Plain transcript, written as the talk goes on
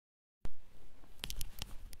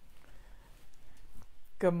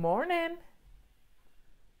Good morning.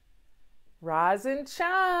 Rise and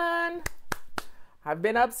shine. I've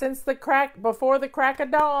been up since before the crack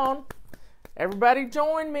of dawn. Everybody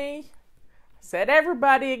join me. I said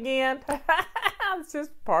everybody again. It's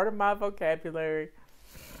just part of my vocabulary.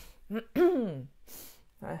 If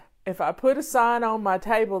I put a sign on my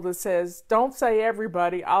table that says, don't say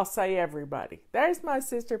everybody, I'll say everybody. There's my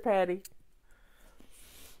sister Patty.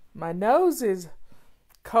 My nose is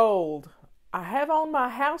cold. I have on my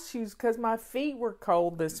house shoes because my feet were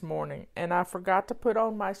cold this morning and I forgot to put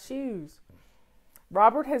on my shoes.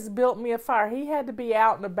 Robert has built me a fire. He had to be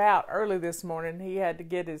out and about early this morning. He had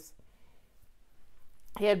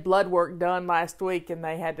blood work done last week and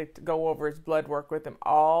they had to go over his blood work with him.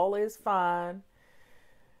 All is fine.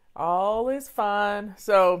 All is fine.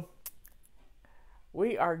 So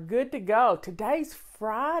we are good to go. Today's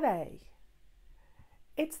Friday.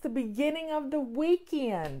 It's the beginning of the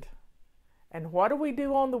weekend. And what do we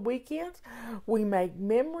do on the weekends? We make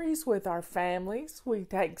memories with our families. We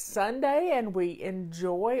take Sunday and we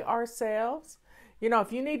enjoy ourselves. You know,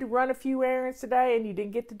 if you need to run a few errands today and you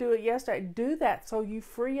didn't get to do it yesterday, do that so you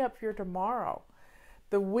free up your tomorrow.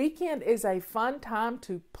 The weekend is a fun time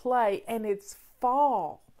to play, and it's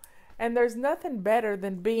fall. And there's nothing better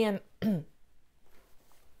than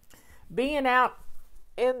being out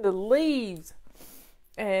in the leaves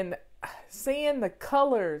and seeing the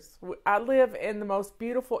colors. I live in the most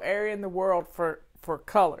beautiful area in the world for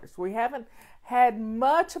colors. We haven't had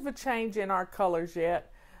much of a change in our colors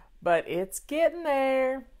yet, but it's getting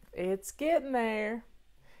there. It's getting there.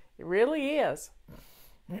 It really is.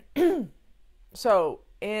 So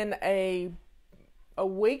in a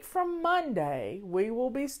week from Monday, we will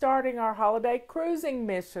be starting our holiday cruising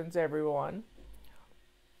missions, everyone.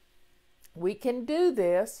 We can do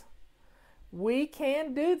this. We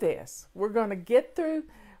can do this. We're going to get through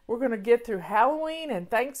Halloween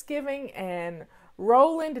and Thanksgiving and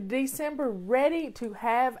roll into December ready to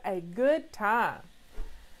have a good time.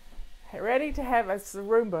 Ready to have a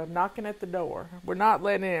Roomba knocking at the door. We're not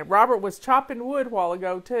letting it in. Robert was chopping wood a while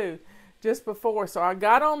ago too, just before. So I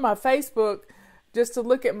got on my Facebook just to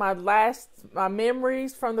look at my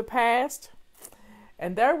memories from the past.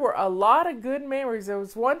 And there were a lot of good memories. There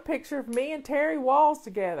was one picture of me and Terry Walls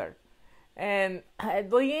together and at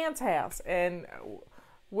Leanne's house, and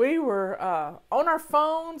we were on our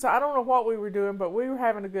phones. I don't know what we were doing, but we were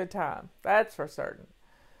having a good time. That's for certain.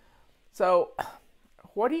 So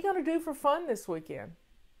what are you going to do for fun this weekend?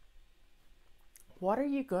 What are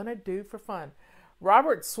you going to do for fun?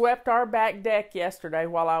 Robert swept our back deck yesterday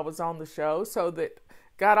while I was on the show, so that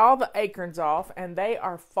got all the acorns off, and they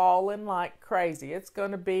are falling like crazy. It's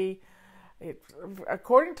going to be,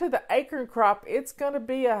 according to the acorn crop, it's going to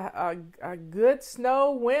be a good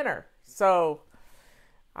snow winter. So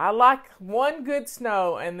I like one good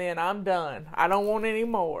snow and then I'm done. I don't want any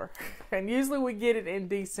more. And usually we get it in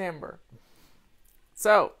December.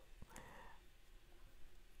 So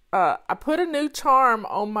I put a new charm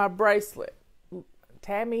on my bracelet.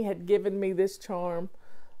 Tammy had given me this charm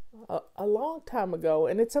a long time ago,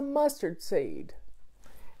 and it's a mustard seed.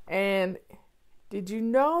 And did you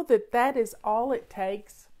know that is all it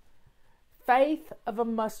takes? Faith of a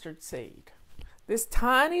mustard seed. This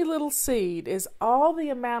tiny little seed is all the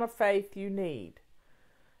amount of faith you need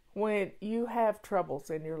when you have troubles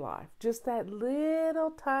in your life. Just that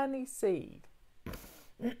little tiny seed.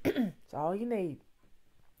 It's all you need.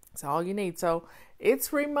 It's all you need. So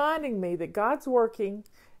it's reminding me that God's working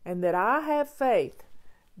and that I have faith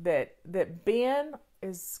that Ben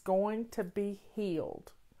is going to be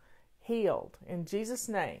healed in Jesus'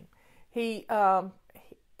 name. He had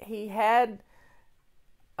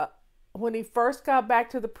when he first got back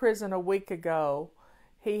to the prison a week ago,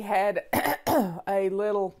 he had a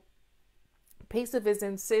little piece of his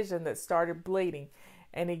incision that started bleeding,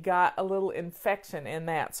 and he got a little infection in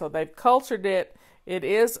that. So they've cultured it. It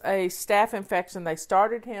is a staph infection. They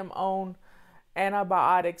started him on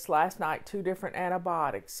antibiotics last night, 2 different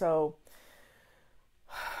antibiotics. So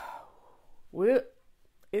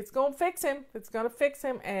it's going to fix him. It's going to fix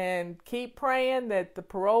him, and keep praying that the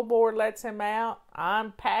parole board lets him out.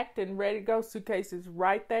 I'm packed and ready to go. Suitcase is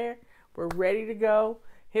right there. We're ready to go.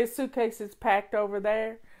 His suitcase is packed over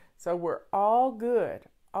there. So we're all good.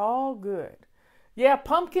 All good. Yeah,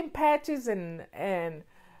 pumpkin patches and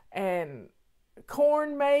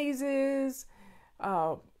corn mazes,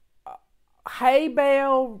 hay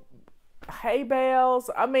bales.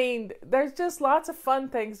 I mean, there's just lots of fun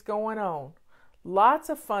things going on. Lots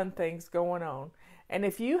of fun things going on. And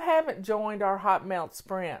if you haven't joined our Hot Melt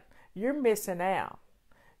Sprint, you're missing out.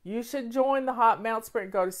 You should join the Hot Melt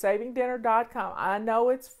Sprint. Go to savingdinner.com. I know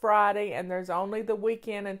it's Friday and there's only the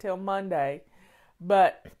weekend until Monday,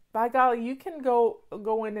 but by golly, you can go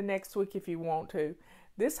into next week if you want to.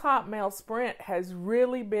 This Hot Melt Sprint has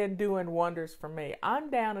really been doing wonders for me. I'm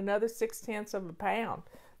down another 0.6 of a pound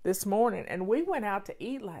this morning, and we went out to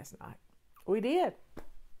eat last night. We did.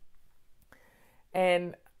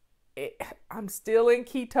 And I'm still in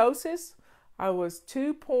ketosis. I was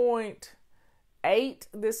 2.8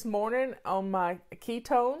 this morning on my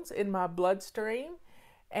ketones in my bloodstream.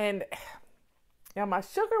 And now my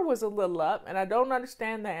sugar was a little up, and I don't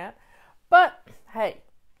understand that. But hey,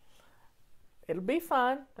 it'll be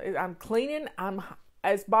fun. I'm cleaning.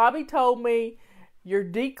 As Bobby told me, you're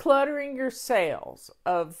decluttering your cells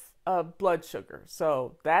of blood sugar.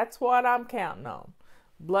 So that's what I'm counting on.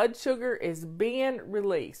 Blood sugar is being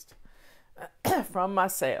released from my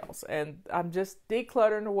cells, and I'm just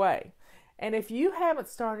decluttering away. And if you haven't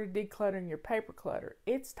started decluttering your paper clutter,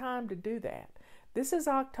 it's time to do that. This is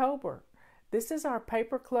October. This is our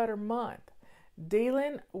paper clutter month.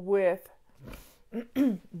 Dealing with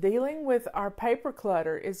our paper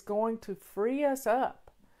clutter is going to free us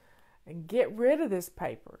up and get rid of this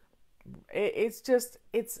paper.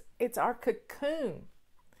 It's our cocoon.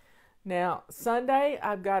 Now, Sunday,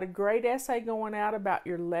 I've got a great essay going out about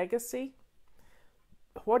your legacy.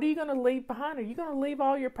 What are you going to leave behind? Are you going to leave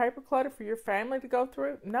all your paper clutter for your family to go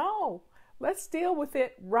through? No. Let's deal with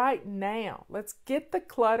it right now. Let's get the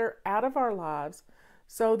clutter out of our lives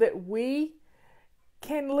so that we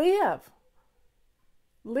can live.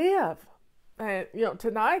 And,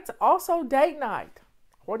 tonight's also date night.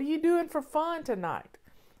 What are you doing for fun tonight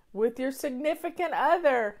with your significant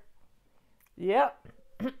other? Yep.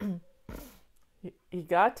 You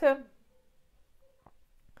got to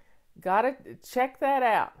check that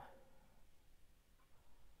out.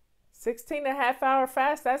 16.5-hour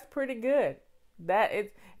fast, that's pretty good.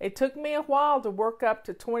 It took me a while to work up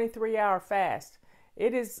to 23-hour fast.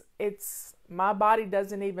 My body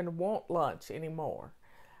doesn't even want lunch anymore.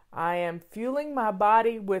 I am fueling my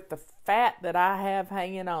body with the fat that I have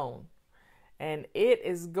hanging on. And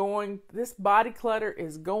this body clutter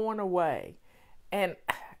is going away. And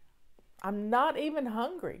I'm not even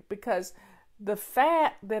hungry because the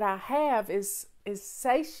fat that I have is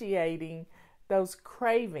satiating those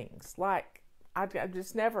cravings. Like I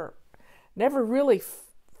just never really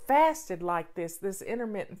fasted like this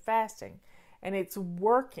intermittent fasting, and it's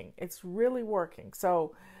working. It's really working.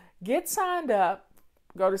 So get signed up.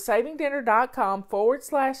 Go to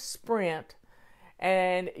savingdinner.com/sprint,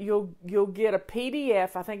 and you'll get a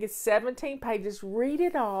PDF. I think it's 17 pages. Read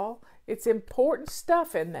it all. It's important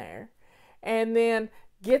stuff in there. And then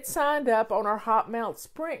get signed up on our Hot Melt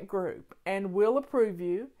Sprint group, and we'll approve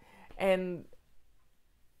you. And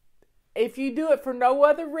if you do it for no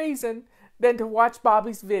other reason than to watch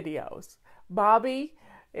Bobby's videos. Bobby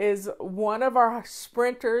is one of our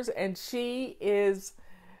sprinters, and she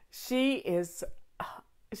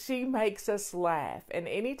makes us laugh. And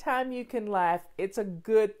anytime you can laugh, it's a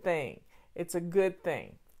good thing. It's a good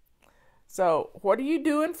thing. So, what are you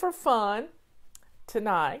doing for fun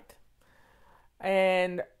tonight?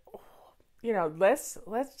 And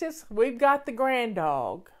we've got the grand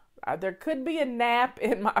dog. There could be a nap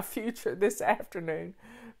in my future this afternoon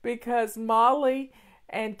because Molly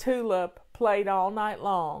and Tulip played all night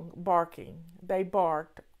long barking. They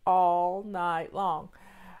barked all night long.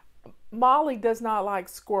 Molly does not like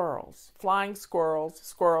squirrels, flying squirrels.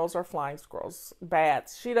 Squirrels are flying squirrels,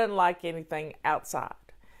 bats. She doesn't like anything outside.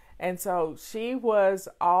 And so she was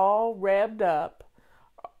all revved up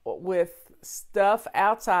with stuff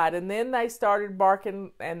outside, and then they started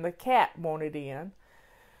barking and the cat wanted in.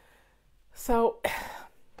 So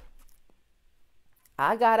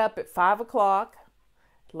I got up at 5 o'clock,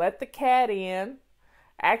 let the cat in,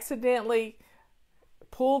 accidentally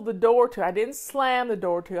pulled the door to. I didn't slam the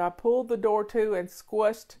door to. I pulled the door to and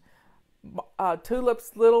squished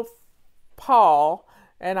Tulip's little paw,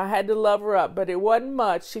 and I had to love her up, but it wasn't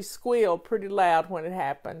much. She squealed pretty loud when it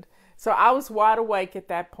happened. So I was wide awake at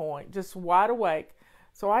that point, just wide awake.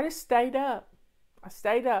 So I just stayed up. I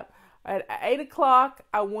stayed up. At 8 o'clock,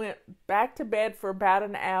 I went back to bed for about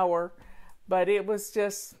an hour, but it was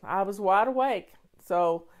just, I was wide awake.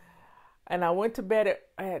 So, and I went to bed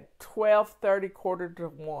at 12:30,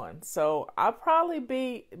 1:45. So I'll probably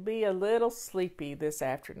be a little sleepy this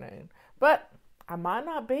afternoon. But I might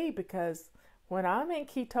not be, because when I'm in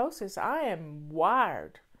ketosis, I am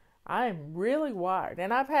wired. I am really wired.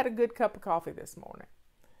 And I've had a good cup of coffee this morning.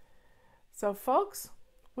 So folks,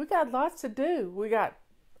 we got lots to do. We got,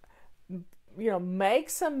 make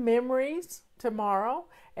some memories tomorrow.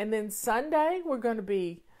 And then Sunday, we're going to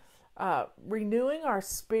be renewing our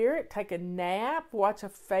spirit, take a nap, watch a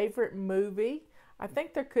favorite movie. I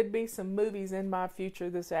think there could be some movies in my future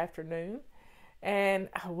this afternoon. And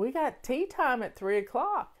we got tea time at 3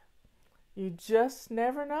 o'clock. You just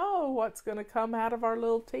never know what's going to come out of our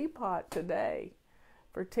little teapot today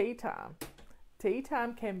for tea time. Tea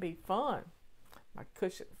time can be fun. My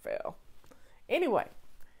cushion fell. Anyway,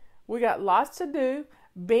 we got lots to do.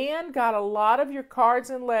 Ben got a lot of your cards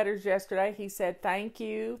and letters yesterday. He said, thank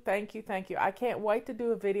you, thank you, thank you. I can't wait to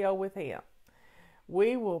do a video with him.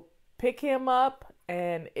 We will pick him up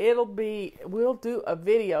and we'll do a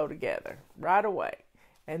video together right away.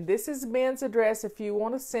 And this is Ben's address if you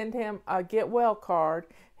want to send him a Get Well card.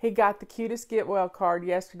 He got the cutest Get Well card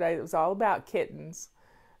yesterday. It was all about kittens.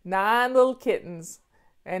 9 little kittens.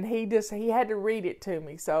 And he had to read it to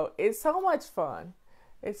me. So it's so much fun.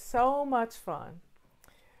 It's so much fun.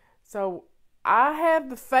 So I have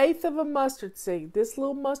the faith of a mustard seed. This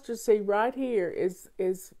little mustard seed right here is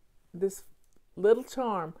this little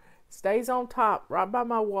charm. Stays on top right by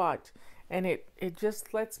my watch. And it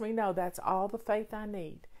just lets me know that's all the faith I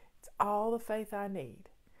need. It's all the faith I need.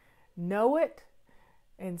 Know it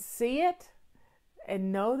and see it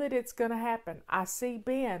and know that it's going to happen. I see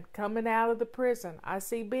Ben coming out of the prison. I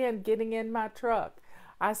see Ben getting in my truck.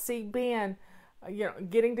 I see Ben,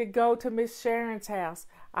 getting to go to Miss Sharon's house.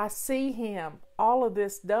 I see him. All of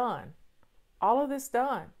this done. All of this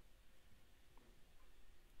done.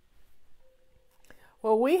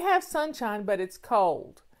 Well, we have sunshine, but it's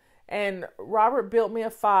cold. And Robert built me a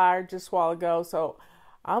fire just a while ago, so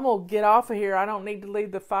I'm going to get off of here. I don't need to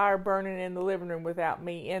leave the fire burning in the living room without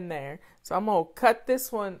me in there. So I'm going to cut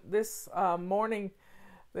this morning,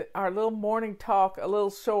 our little morning talk a little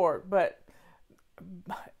short. But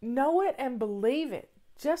know it and believe it.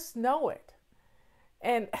 Just know it.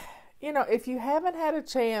 And, if you haven't had a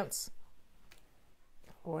chance,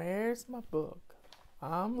 where's my book?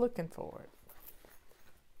 I'm looking for it.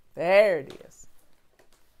 There it is.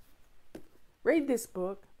 Read this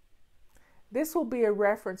book. This will be a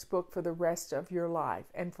reference book for the rest of your life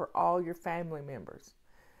and for all your family members.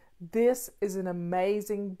 This is an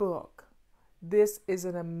amazing book. This is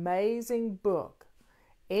an amazing book.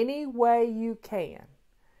 Any way you can,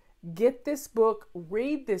 get this book,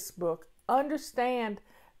 read this book, understand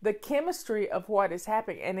the chemistry of what is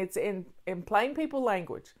happening. And it's in plain people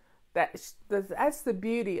language. That's the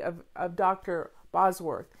beauty of Dr.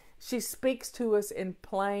 Bosworth. She speaks to us in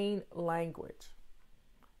plain language.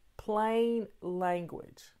 Plain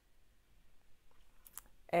language.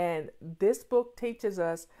 And this book teaches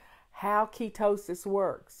us how ketosis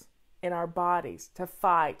works in our bodies to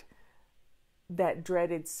fight that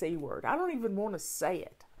dreaded C word. I don't even want to say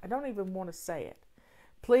it.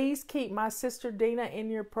 Please keep my sister Dina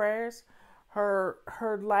in your prayers.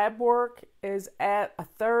 Her lab work is at a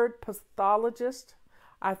 3rd pathologist.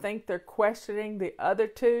 I think they're questioning the other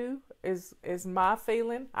 2 is my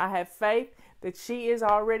feeling. I have faith that she is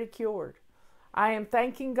already cured. I am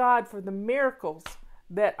thanking God for the miracles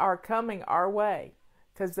that are coming our way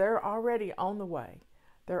because they're already on the way.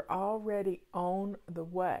 They're already on the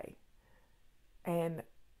way. And,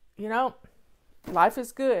 life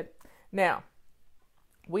is good. Now,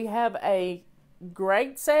 we have a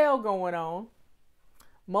great sale going on.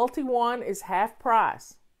 Multi-One is half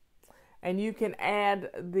price. And you can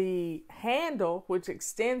add the handle, which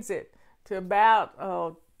extends it to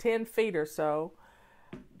about 10 feet or so,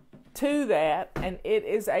 to that. And it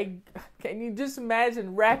is can you just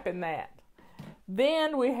imagine wrapping that?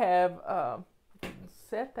 Then we have,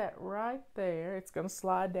 set that right there. It's going to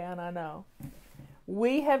slide down, I know.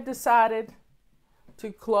 We have decided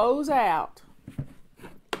to close out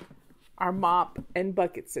our mop and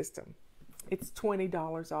bucket system. It's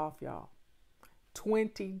 $20 off, y'all.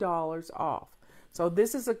 $20 off. So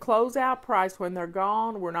this is a closeout price. When they're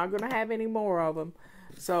gone, we're not going to have any more of them.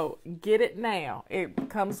 So get it now. It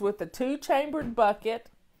comes with a 2-chambered bucket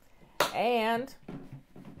and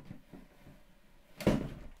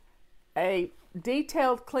a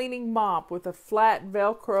detailed cleaning mop with a flat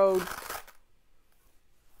Velcroed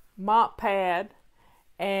mop pad,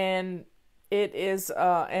 and it is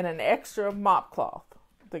and an extra mop cloth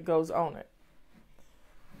that goes on it.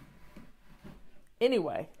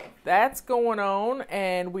 Anyway, that's going on,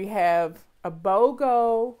 and we have a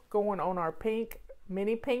BOGO going on our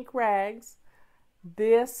mini pink rags.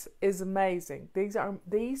 This is amazing.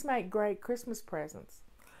 These make great Christmas presents.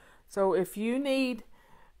 So if you need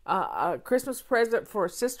a Christmas present for a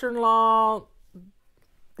sister-in-law,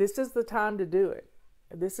 this is the time to do it.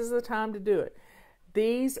 This is the time to do it.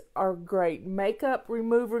 These are great makeup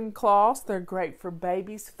removing cloths. They're great for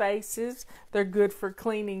babies' faces. They're good for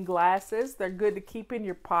cleaning glasses. They're good to keep in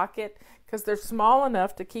your pocket because they're small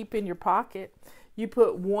enough to keep in your pocket. You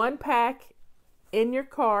put one pack in your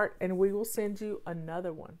cart and we will send you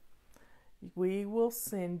another one. We will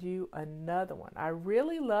send you another one. I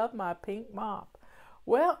really love my pink mop.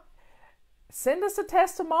 Well, send us a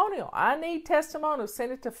testimonial. I need testimonials.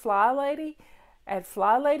 Send it to FlyLady at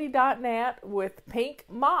flylady.net with pink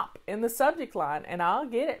mop in the subject line, and I'll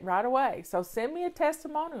get it right away. So send me a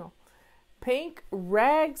testimonial. Pink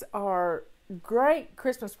rags are great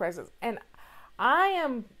Christmas presents, and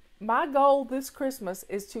my goal this Christmas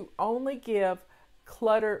is to only give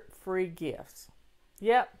clutter-free gifts.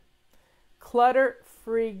 Yep,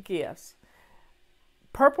 clutter-free gifts.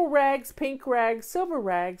 Purple rags, pink rags, silver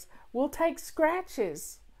rags will take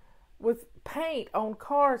scratches with paint on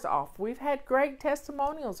cars off. We've had great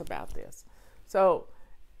testimonials about this. So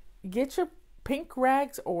get your pink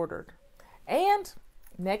rags ordered. And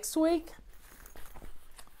next week,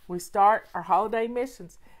 we start our holiday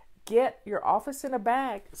missions. Get your office in a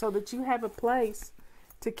bag so that you have a place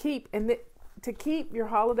to keep your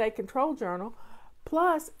holiday control journal.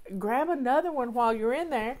 Plus, grab another one while you're in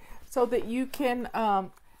there so that you can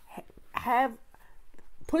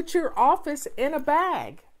put your office in a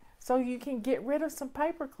bag so you can get rid of some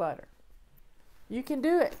paper clutter. You can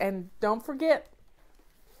do it. And don't forget,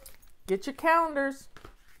 get your calendars.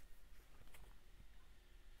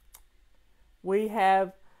 We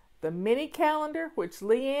have the mini calendar, which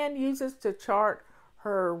Leanne uses to chart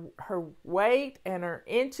her weight and her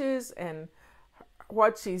inches and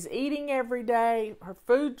what she's eating every day, her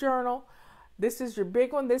food journal. This is your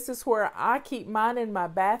big one. This is where I keep mine in my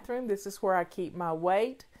bathroom. This is where I keep my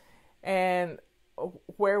weight and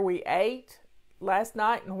where we ate last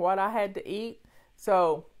night and what I had to eat.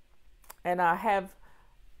 So, and I have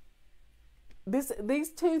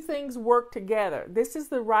these two things work together. This is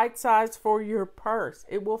the right size for your purse.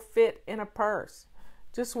 It will fit in a purse.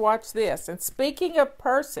 Just watch this. And speaking of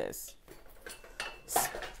purses,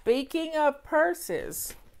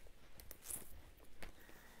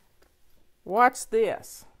 watch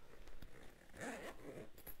this.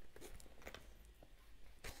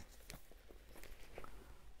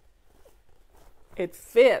 It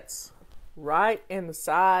fits right in the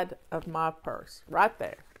side of my purse. Right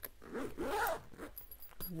there.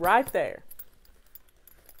 Right there.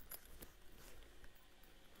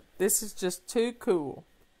 This is just too cool.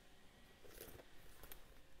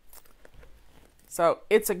 So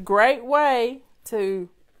it's a great way to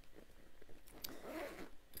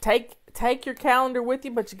take your calendar with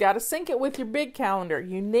you, but you got to sync it with your big calendar.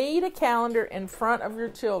 You need a calendar in front of your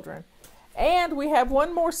children. And we have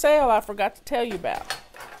one more sale I forgot to tell you about.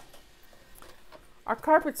 Our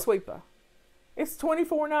carpet sweeper. It's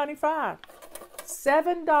 $24.95.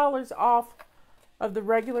 $7 off of the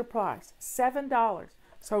regular price. $7.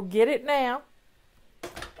 So get it now.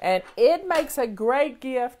 And it makes a great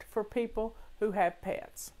gift for people who have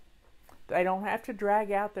pets. They don't have to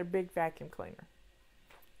drag out their big vacuum cleaner.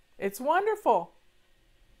 It's wonderful.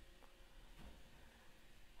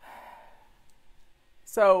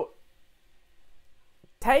 So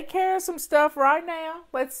take care of some stuff right now.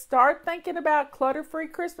 Let's start thinking about clutter-free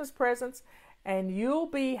Christmas presents, and you'll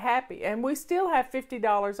be happy. And we still have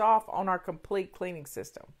 $50 off on our complete cleaning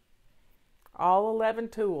system. All 11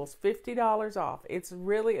 tools, $50 off. It's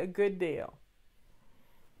really a good deal.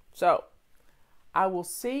 So I will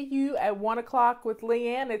see you at 1 o'clock with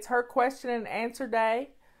Leanne. It's her question and answer day.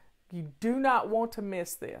 You do not want to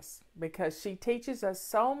miss this because she teaches us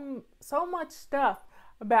so much stuff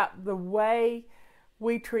about the way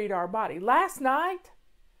we treat our body. Last night,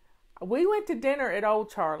 we went to dinner at Old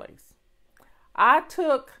Charlie's. I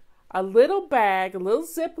took a little bag, a little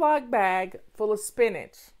Ziploc bag full of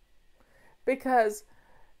spinach because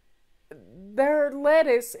their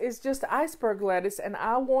lettuce is just iceberg lettuce and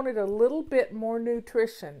I wanted a little bit more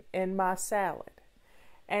nutrition in my salad.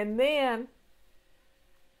 And then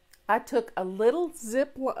I took a little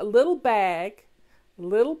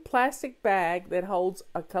plastic bag that holds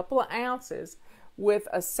a couple of ounces with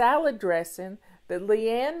a salad dressing that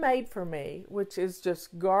Leanne made for me, which is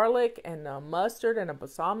just garlic and mustard and a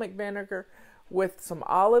balsamic vinegar with some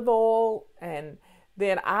olive oil. And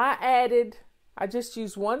then I just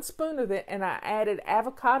used 1 spoon of it and I added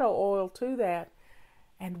avocado oil to that.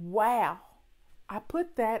 And wow, I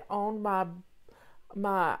put that on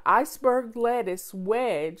my iceberg lettuce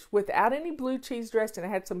wedge without any blue cheese dressing. I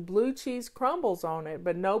had some blue cheese crumbles on it,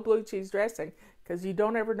 but no blue cheese dressing because you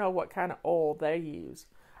don't ever know what kind of oil they use.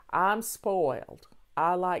 I'm spoiled.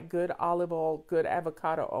 I like good olive oil, good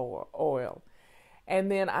avocado oil.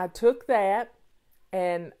 And then I took that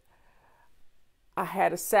and I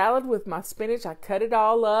had a salad with my spinach. I cut it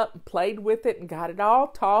all up and played with it and got it all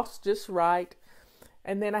tossed just right.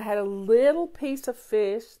 And then I had a little piece of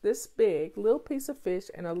fish, this big, little piece of fish,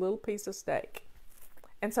 and a little piece of steak.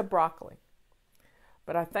 And some broccoli.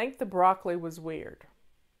 But I think the broccoli was weird.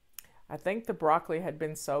 I think the broccoli had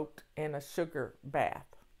been soaked in a sugar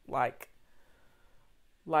bath. Like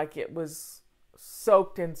it was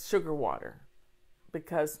soaked in sugar water.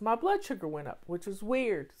 Because my blood sugar went up, which was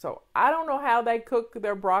weird. So I don't know how they cook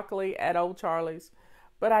their broccoli at Old Charlie's,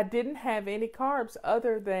 but I didn't have any carbs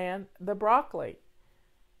other than the broccoli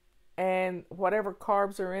and whatever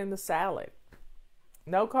carbs are in the salad.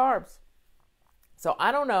 No carbs. So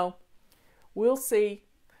I don't know. We'll see.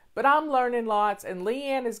 But I'm learning lots, and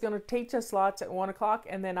Leanne is going to teach us lots at 1 o'clock,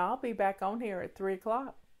 and then I'll be back on here at 3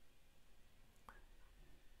 o'clock.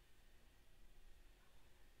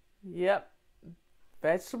 Yep.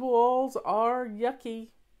 Vegetable oils are yucky.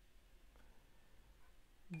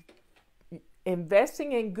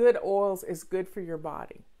 Investing in good oils is good for your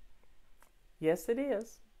body. Yes, it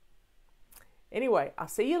is. Anyway, I'll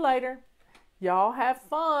see you later. Y'all have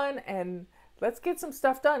fun and let's get some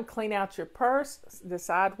stuff done. Clean out your purse.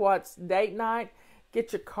 Decide what's date night.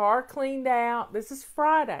 Get your car cleaned out. This is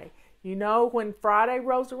Friday. You know, when Friday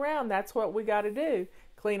rolls around, that's what we got to do.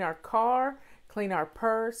 Clean our car, clean our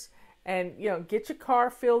purse, and, get your car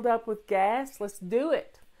filled up with gas. Let's do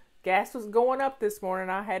it. Gas was going up this morning.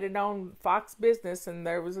 I had it on Fox Business, and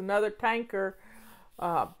there was another tanker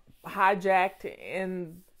hijacked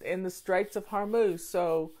in the Straits of Hormuz.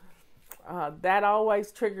 So that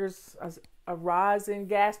always triggers a rise in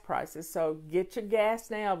gas prices. So get your gas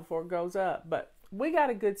now before it goes up. But we got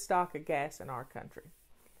a good stock of gas in our country.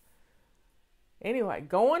 Anyway,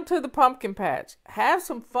 going to the pumpkin patch. Have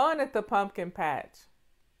some fun at the pumpkin patch.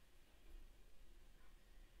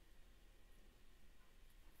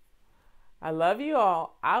 I love you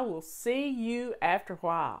all. I will see you after a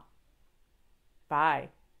while. Bye.